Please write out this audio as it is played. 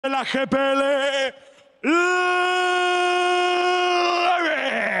la GPL, Levi.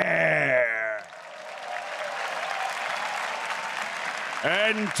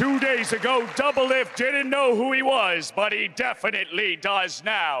 And 2 days ago, Doublelift didn't know who he was, but he definitely does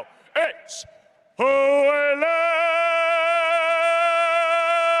now. It's We1less.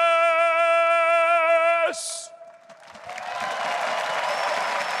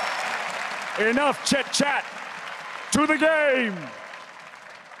 Enough chit-chat. To the game.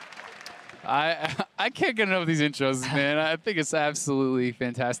 I can't get enough of these intros, man. I think it's absolutely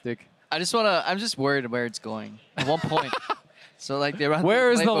fantastic. I'm just worried where it's going. At one point. So like they run.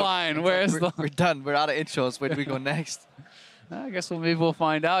 Where is the line? We're done. We're out of intros. Where do we go next? I guess maybe we'll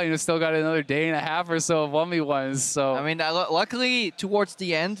find out. You know, still got another day and a half or so of 1v1s. So I mean, luckily towards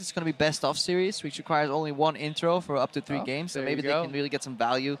the end, it's going to be best of series, which requires only one intro for up to 3 games. So maybe they can really get some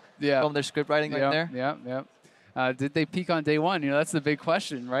value from their script writing right there. Yeah. Did they peak on day one? You know, that's the big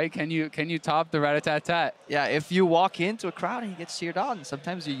question, right? Can you top the rat-a-tat-tat? Yeah, if you walk into a crowd and you get cheered on,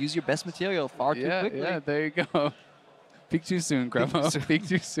 sometimes you use your best material far too quickly. Yeah, there you go. Peak too soon, Grandma. Peak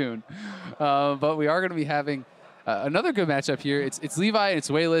too soon. But we are going to be having another good matchup here. It's Levi and it's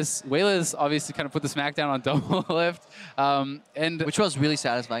We1less. We1less obviously kind of put the smackdown on Doublelift, and which was really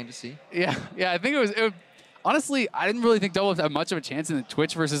satisfying to see. Yeah. I think it was. Honestly, I didn't really think Doublelift had much of a chance in the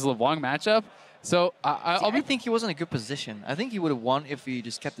Twitch versus LeBlanc matchup. So I think he was in a good position. I think he would have won if he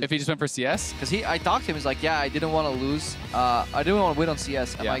just kept it. If he just went for CS? Because I talked to him, he's like, yeah, I didn't want to lose. I didn't want to win on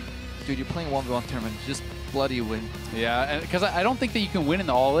CS. I'm like, dude, you're playing a 1v1 tournament. Just bloody win. Yeah, because I don't think that you can win in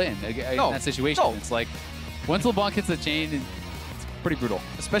the all-in in that situation. No. It's like, once LeBlanc hits the chain, it's pretty brutal.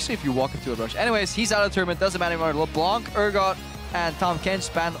 Especially if you walk into a rush. Anyways, he's out of the tournament. Doesn't matter anymore. LeBlanc, Urgot, and Tom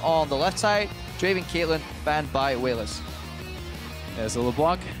Kench banned on the left side. Draven, Caitlyn banned by We1less. Yeah, so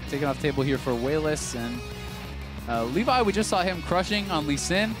LeBlanc taking off table here for We1less, and Levi, we just saw him crushing on Lee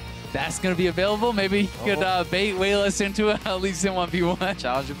Sin. That's going to be available. Maybe he could bait We1less into a Lee Sin 1v1.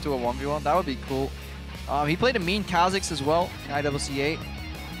 Challenge him to a 1v1. That would be cool. He played a mean Kha'Zix as well, IWC8. I think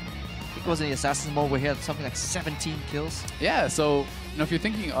it was in the Assassin's mode where he had something like 17 kills. Yeah, so you know, if you're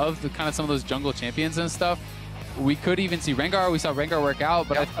thinking of the kind of some of those jungle champions and stuff, we could even see Rengar. We saw Rengar work out,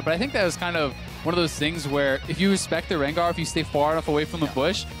 but I think that was kind of one of those things where if you respect the Rengar, if you stay far enough away from the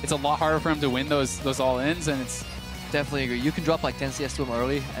bush, it's a lot harder for him to win those all-ins, and it's... Definitely agree. You can drop like 10 CS to him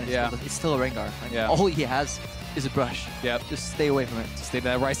early, and it's still a Rengar. Like, all he has is a brush. Yep. Just stay away from it. Stay to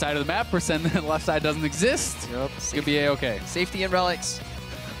that right side of the map, pretend the left side doesn't exist. Yep. It's going to be A-okay. Safety and relics.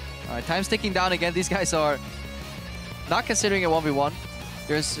 All right, time's ticking down again. These guys are not considering a 1v1.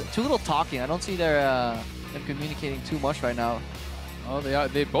 There's too little talking. I don't see them communicating too much right now. Oh, they are.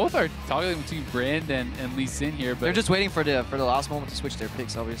 They both are talking between Brand and Lee Sin here, but they're just waiting for the last moment to switch their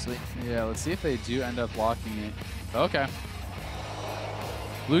picks, obviously. Yeah, let's see if they do end up locking it. Okay.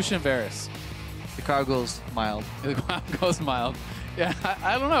 Lucian Varus. The car goes mild. The car goes mild. Yeah,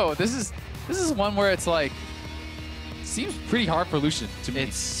 I don't know. This is one where it's like seems pretty hard for Lucian to me.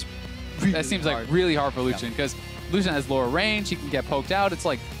 It's really that seems hard. like really hard for Lucian because Lucian has lower range. He can get poked out. It's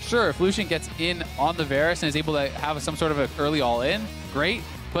like, sure, if Lucian gets in on the Varus and is able to have some sort of an early all-in, great.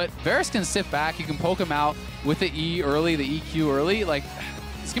 But Varus can sit back. You can poke him out with the E early, the EQ early. Like,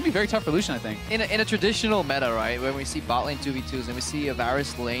 it's going to be very tough for Lucian, I think. In a traditional meta, right, when we see bot lane 2v2s and we see a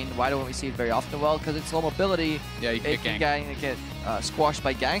Varus lane, why don't we see it very often? Well, because it's low mobility. Yeah, you can get squashed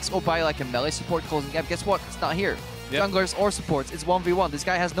by ganks or by like a melee support closing gap. Guess what? It's not here. Junglers or supports. It's 1v1. This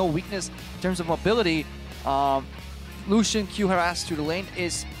guy has no weakness in terms of mobility. Lucian Q harass through the lane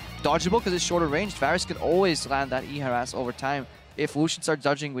is dodgeable because it's shorter range. Varus can always land that E harass over time. If Lucian starts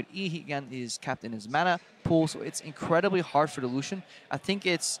dodging with E, he again is capped in his mana pool, so it's incredibly hard for the Lucian. I think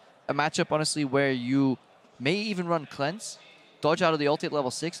it's a matchup, honestly, where you may even run Cleanse, dodge out of the ult at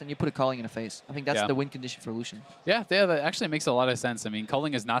level 6, and you put a Culling in the face. I think that's the win condition for Lucian. Yeah, that actually makes a lot of sense. I mean,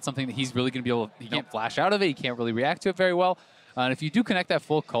 Culling is not something that he's really going to be able to... He can't flash out of it. He can't really react to it very well. And if you do connect that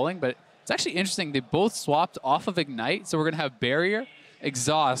full Culling, but it's actually interesting. They both swapped off of Ignite, so we're going to have Barrier,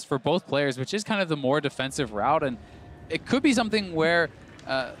 Exhaust for both players, which is kind of the more defensive route. And it could be something where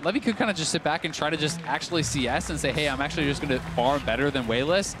Levi could kind of just sit back and try to just actually CS and say, hey, I'm actually just going to farm better than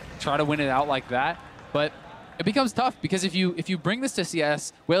We1less, try to win it out like that. But it becomes tough because if you bring this to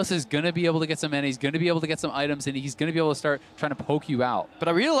CS, We1less is going to be able to get some mana, he's going to be able to get some items, and he's going to be able to start trying to poke you out. But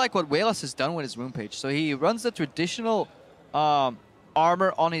I really like what We1less has done with his rune page. So he runs the traditional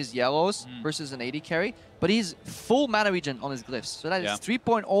armor on his yellows versus an AD carry, but he's full mana regen on his glyphs. So that is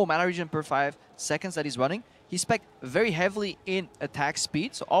 3.0 mana regen per 5 seconds that he's running. He's spec'd very heavily in attack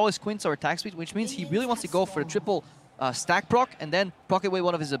speed, so all his quints are attack speed, which means he really wants to go for the triple stack proc and then proc away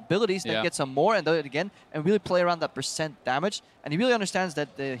one of his abilities, then get some more and do it again, and really play around that percent damage. And he really understands that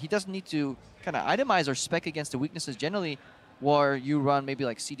he doesn't need to kind of itemize or spec against the weaknesses generally, where you run maybe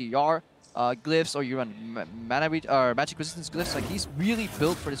like CDR glyphs, or you run magic resistance glyphs. Like, he's really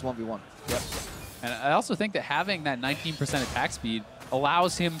built for this 1v1. Yep. And I also think that having that 19% attack speed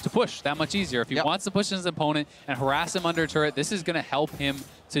allows him to push that much easier. If he wants to push his opponent and harass him under turret, this is going to help him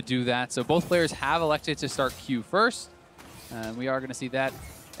to do that. So both players have elected to start Q first. We are going to see that,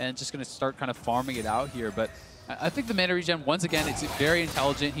 and just going to start kind of farming it out here. But I think the mana regen, once again, it's very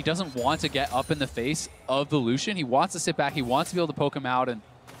intelligent. He doesn't want to get up in the face of the Lucian. He wants to sit back. He wants to be able to poke him out. And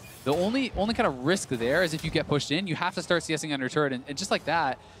the only kind of risk there is if you get pushed in, you have to start CSing under turret. And just like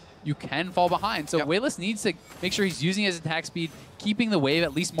that, you can fall behind. So We1less needs to make sure he's using his attack speed, keeping the wave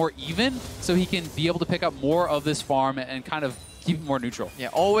at least more even, so he can be able to pick up more of this farm and kind of keep it more neutral. Yeah,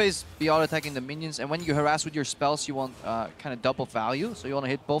 always be auto-attacking the minions, and when you harass with your spells, you want kind of double value. So you want to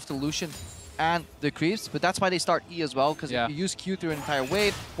hit both the Lucian and the creeps, but that's why they start E as well, because if you use Q through an entire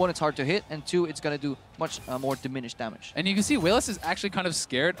wave, one, it's hard to hit, and two, it's going to do much more diminished damage. And you can see We1less is actually kind of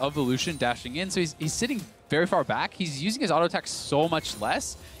scared of the Lucian dashing in, so he's sitting very far back. He's using his auto attack so much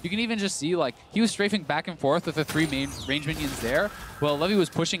less. You can even just see, like, he was strafing back and forth with the 3 main range minions there. Well, Levi was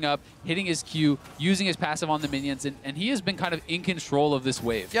pushing up, hitting his Q, using his passive on the minions, and he has been kind of in control of this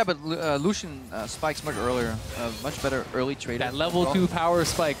wave. Yeah, but Lucian spikes much earlier, much better early trader. That level 2 power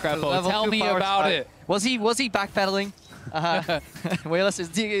spike, Crapo. Tell me about it. Was he backpedaling? We1less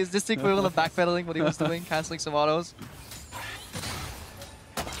is this the equivalent of backpedaling, what he was doing, canceling some autos?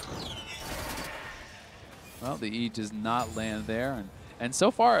 Well, the E does not land there, and so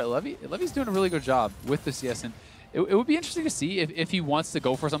far, Levy's doing a really good job with the CS, and it would be interesting to see if he wants to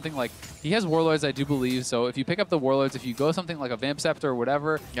go for something like, he has Warlords, I do believe, so if you pick up the Warlords, if you go something like a Vamp Scepter or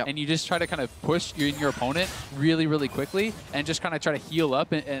whatever, and you just try to kind of push your opponent really, really quickly, and just kind of try to heal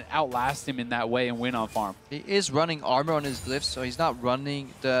up and outlast him in that way and win on farm. He is running armor on his glyphs, so he's not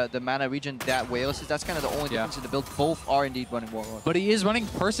running the mana regen that We1less is. That's kind of the only difference in the build. Both are indeed running Warlord. But he is running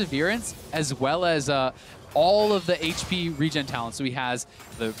Perseverance as well as all of the HP regen talents. So he has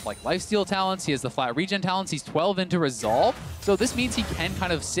the lifesteal talents, he has the flat regen talents, he's 12 into Resolve. So this means he can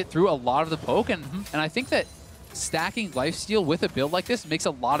kind of sit through a lot of the poke, and I think that stacking lifesteal with a build like this makes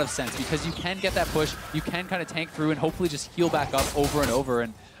a lot of sense, because you can get that push, you can kind of tank through and hopefully just heal back up over and over.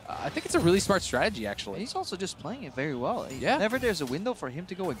 And I think it's a really smart strategy, actually. He's also just playing it very well. Whenever there's a window for him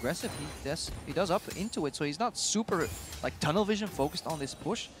to go aggressive, he does up into it. So he's not super tunnel vision focused on this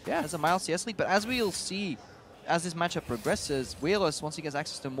push as a mild CS league. But as we'll see, as this matchup progresses, We1less, once he gets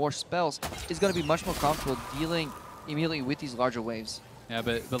access to more spells, is going to be much more comfortable dealing immediately with these larger waves. Yeah,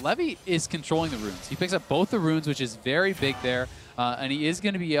 but Levi is controlling the runes. He picks up both the runes, which is very big there, and he is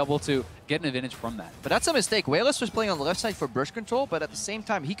going to be able to get an advantage from that. But that's a mistake. We1less was playing on the left side for burst control, but at the same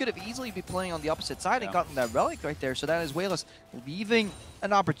time, he could have easily been playing on the opposite side and gotten that relic right there. So that is We1less leaving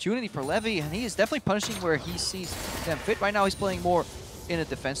an opportunity for Levi, and he is definitely punishing where he sees them fit. Right now, he's playing more in a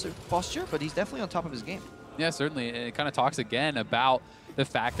defensive posture, but he's definitely on top of his game. Yeah, certainly. It kind of talks again about the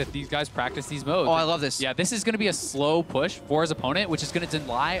fact that these guys practice these modes. Oh, I love this. Yeah, this is going to be a slow push for his opponent, which is going to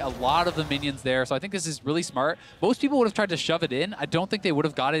deny a lot of the minions there. So I think this is really smart. Most people would have tried to shove it in. I don't think they would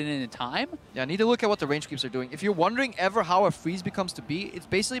have got it in time. Yeah, I need to look at what the range creeps are doing. If you're wondering ever how a freeze becomes to be, it's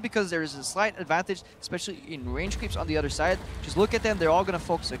basically because there is a slight advantage, especially in range creeps on the other side. Just look at them. They're all going to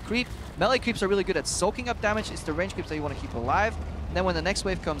focus a creep. Melee creeps are really good at soaking up damage. It's the range creeps that you want to keep alive. And then when the next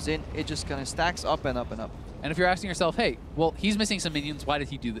wave comes in, it just kind of stacks up and up and up. And if you're asking yourself, hey, well, he's missing some minions, why did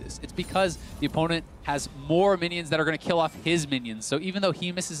he do this? It's because the opponent has more minions that are going to kill off his minions. So even though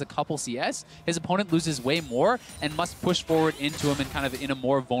he misses a couple CS, his opponent loses way more and must push forward into him and kind of in a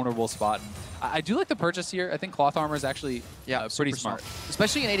more vulnerable spot. And I do like the purchase here. I think Cloth Armor is actually pretty smart.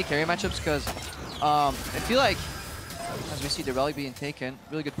 Especially in AD carry matchups, because I feel like, as we see the rally being taken,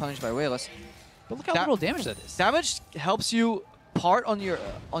 really good punish by We1less. But look how little damage that is. Damage helps you part on your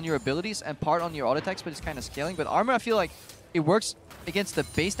abilities and part on your auto attacks, but it's kind of scaling. But armor, I feel like it works against the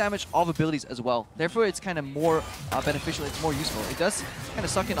base damage of abilities as well. Therefore, it's kind of more beneficial. It's more useful. It does kind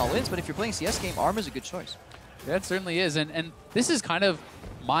of suck in all-ins, but if you're playing CS game, armor is a good choice. Yeah, it certainly is. And this is kind of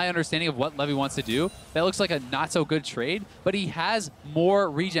my understanding of what Levi wants to do. That looks like a not-so-good trade, but he has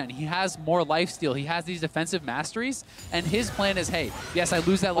more regen. He has more lifesteal. He has these defensive masteries, and his plan is, hey, yes, I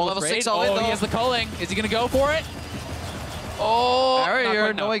lose that little trade. Oh, he has the culling. Is he going to go for it? Oh,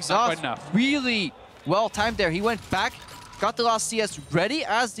 barrier, no exhaust. Really well timed there. He went back, got the last CS ready.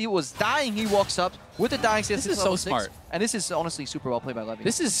 As he was dying, he walks up with the dying CS. This is so smart. And this is honestly super well played by Levi.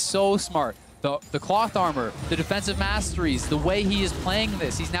 This is so smart. the cloth armor, the defensive masteries, the way he is playing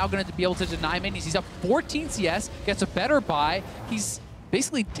this. He's now going to be able to deny minions. He's up 14 CS, gets a better buy. He's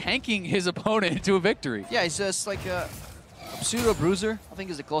basically tanking his opponent to a victory. Yeah, he's just like a pseudo bruiser, I think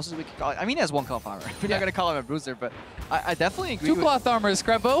is the closest we could call it. I mean, he has 1 cloth armor. We're not going to call him a bruiser, but I definitely agree 2 cloth armors,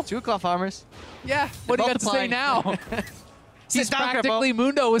 Crebo. 2 cloth armors. Yeah, what do you got to say now? He's practically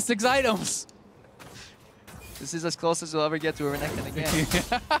Mundo with 6 items. This is as close as we'll ever get to a Renekton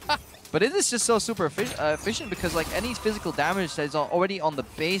again. But it is just so super efficient because like any physical damage that is already on the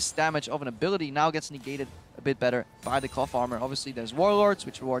base damage of an ability now gets negated a bit better by the cloth armor. Obviously, there's Warlords,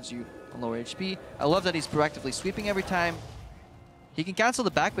 which rewards you on lower HP. I love that he's proactively sweeping every time. He can cancel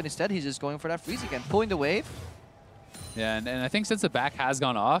the back, but instead he's just going for that freeze again, pulling the wave. Yeah, and I think since the back has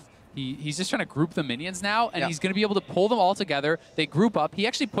gone off, he's just trying to group the minions now, and he's going to be able to pull them all together. They group up. He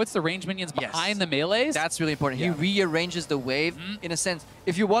actually puts the ranged minions behind the melees. That's really important. He rearranges the wave in a sense.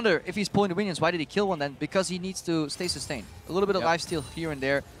 If you wonder if he's pulling the minions, why did he kill one then? Because he needs to stay sustained. A little bit of lifesteal here and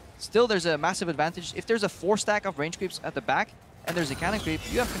there. Still, there's a massive advantage. If there's a 4-stack of range creeps at the back, and there's a cannon creep,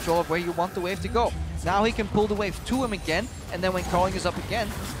 you have control of where you want the wave to go. Now he can pull the wave to him again, and then when crawling is up again,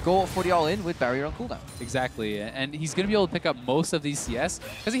 go for the all-in with barrier on cooldown. Exactly, and he's going to be able to pick up most of these CS,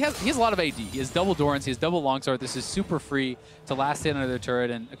 because he has a lot of AD. He has double Dorans, he has double Longsword. This is super free to last hit under the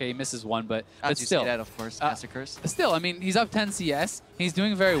turret, and okay, he misses one, but still. That, of course, Massacres. Still, I mean, he's up 10 CS, he's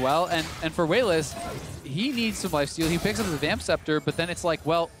doing very well, and for We1less, he needs some lifesteal. He picks up the Vamp Scepter, but then it's like,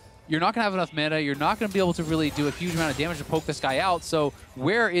 well, you're not going to have enough mana. You're not going to be able to really do a huge amount of damage to poke this guy out. So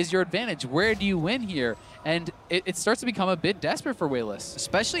where is your advantage? Where do you win here? And it starts to become a bit desperate for We1less.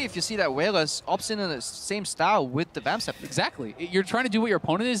 Especially if you see that We1less opts in the same style with the Vamp Scepter. Exactly. You're trying to do what your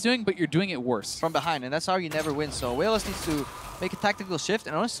opponent is doing, but you're doing it worse. From behind, and that's how you never win. So We1less needs to make a tactical shift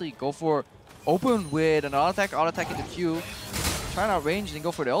and honestly go for open with an auto attack into Q. Try and outrange and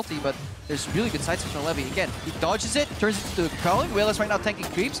go for the ulti, but there's really good side switch from Levi. Again, he dodges it, turns it to crawling. We1less right now tanking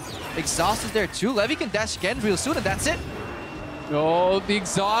creeps. Exhaust is there too. Levi can dash again real soon, and that's it. Oh, the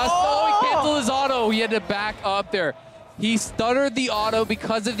exhaust. Oh, he canceled his auto. He had to back up there. He stuttered the auto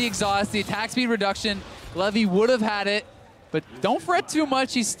because of the exhaust, the attack speed reduction. Levi would have had it, but don't fret too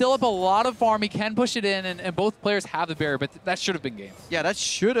much. He's still up a lot of farm. He can push it in, and both players have the barrier, but that should have been game. Yeah, that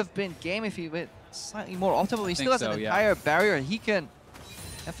should have been game if he went slightly more optimal. He still has an entire barrier, and he can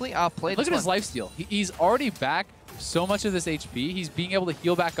definitely outplay this. Look at his one. lifesteal. He's already back so much of this HP. He's being able to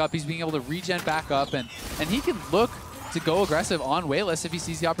heal back up. He's being able to regen back up, and he can look to go aggressive on We1less if he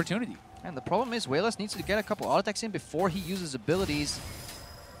sees the opportunity. And the problem is We1less needs to get a couple auto attacks in before he uses abilities.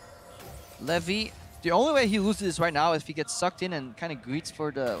 Levi, the only way he loses is right now if he gets sucked in and kind of greets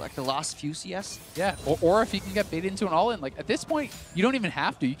for the last few CS. Yeah, or if he can get baited into an all-in. Like at this point, you don't even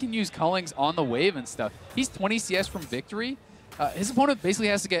have to. You can use Cullings on the wave and stuff. He's 20 CS from victory. His opponent basically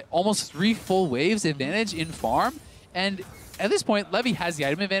has to get almost 3 full waves advantage in farm. And at this point, Levi has the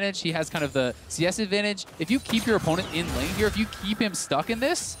item advantage. He has kind of the CS advantage. If you keep your opponent in lane here, if you keep him stuck in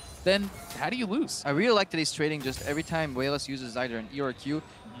this, then how do you lose? I really like that he's trading just every time We1less uses either an E or a Q,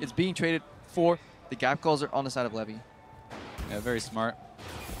 it's being traded for the gap calls are on the side of Levi. Yeah, very smart.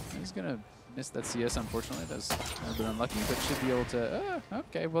 He's going to miss that CS, unfortunately. That's a bit unlucky, but should be able to...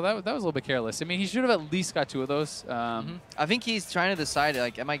 okay, well, that was a little bit careless. I mean, he should have at least got 2 of those. I think he's trying to decide,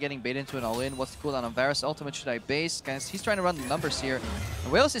 like, am I getting baited into an all-in? What's the cooldown on Varus ultimate? Should I base? He's trying to run the numbers here.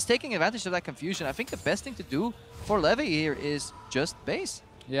 And We1less is taking advantage of that confusion. I think the best thing to do for Levi here is just base.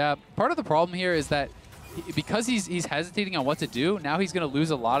 Yeah, part of the problem here is that because he's hesitating on what to do, now he's going to lose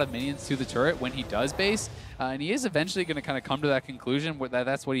a lot of minions to the turret when he does base. And he is eventually going to kind of come to that conclusion where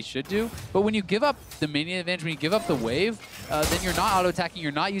that's what he should do. But when you give up the minion advantage, when you give up the wave, then you're not auto-attacking,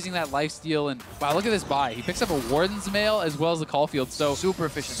 you're not using that lifesteal. And wow, look at this buy. He picks up a Warden's Mail as well as the Caulfield. So super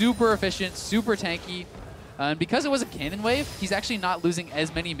efficient. Super efficient, super tanky. And because it was a cannon wave, he's actually not losing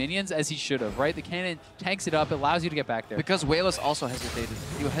as many minions as he should have, right? The cannon tanks it up, it allows you to get back there. Because We1less also hesitated.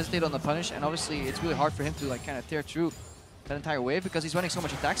 He would hesitate on the punish, and obviously it's really hard for him to like kind of tear through that entire wave because he's running so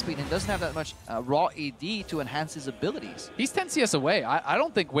much attack speed and doesn't have that much raw AD to enhance his abilities. He's 10 CS away. I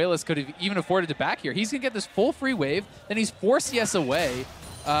don't think We1less could have even afforded to back here. He's going to get this full free wave, then he's 4 CS away,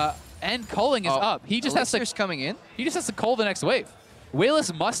 and culling is up. He just has to coming in. He just has to cull the next wave.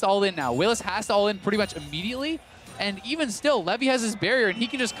 We1less must all in now. We1less has to all in pretty much immediately. And even still, Levi has his barrier, and he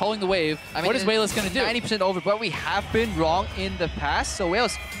can just culling the wave. I mean, what is We1less going to do? 90% over, but we have been wrong in the past. So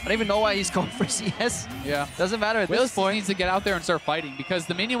We1less, I don't even know why he's going for CS. Yeah. Doesn't matter at this point. Needs to get out there and start fighting because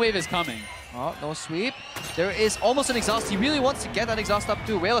the minion wave is coming. Oh, no sweep. There is almost an exhaust. He really wants to get that exhaust up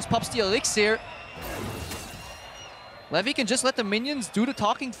too. We1less pops the elixir. Levi can just let the minions do the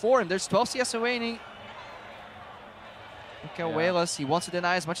talking for him. There's 12 CS away, and he... Okay, We1less, he wants to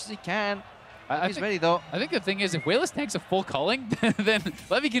deny as much as he can. He's ready, though. I think the thing is, if We1less tanks a full culling, then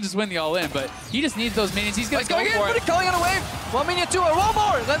Levi can just win the all-in, but he just needs those minions. He's going to go for it. Put culling on a wave. 1 minion, 2, and one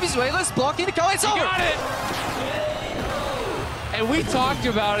more. Levi's We1less blocking the culling. It's over. Got it. And we talked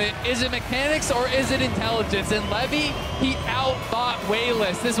about it. Is it mechanics or is it intelligence? And Levi, he outthought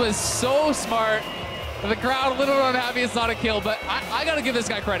We1less. This was so smart. The crowd a little bit unhappy it's not a kill, but I got to give this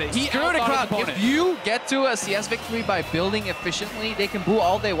guy credit. He outthought his opponent. If you get to a CS victory by building efficiently, they can boo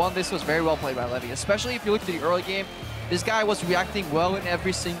all they want. This was very well played by Levi, especially if you look at the early game. This guy was reacting well in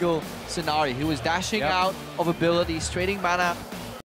every single scenario. He was dashing out of ability, trading mana,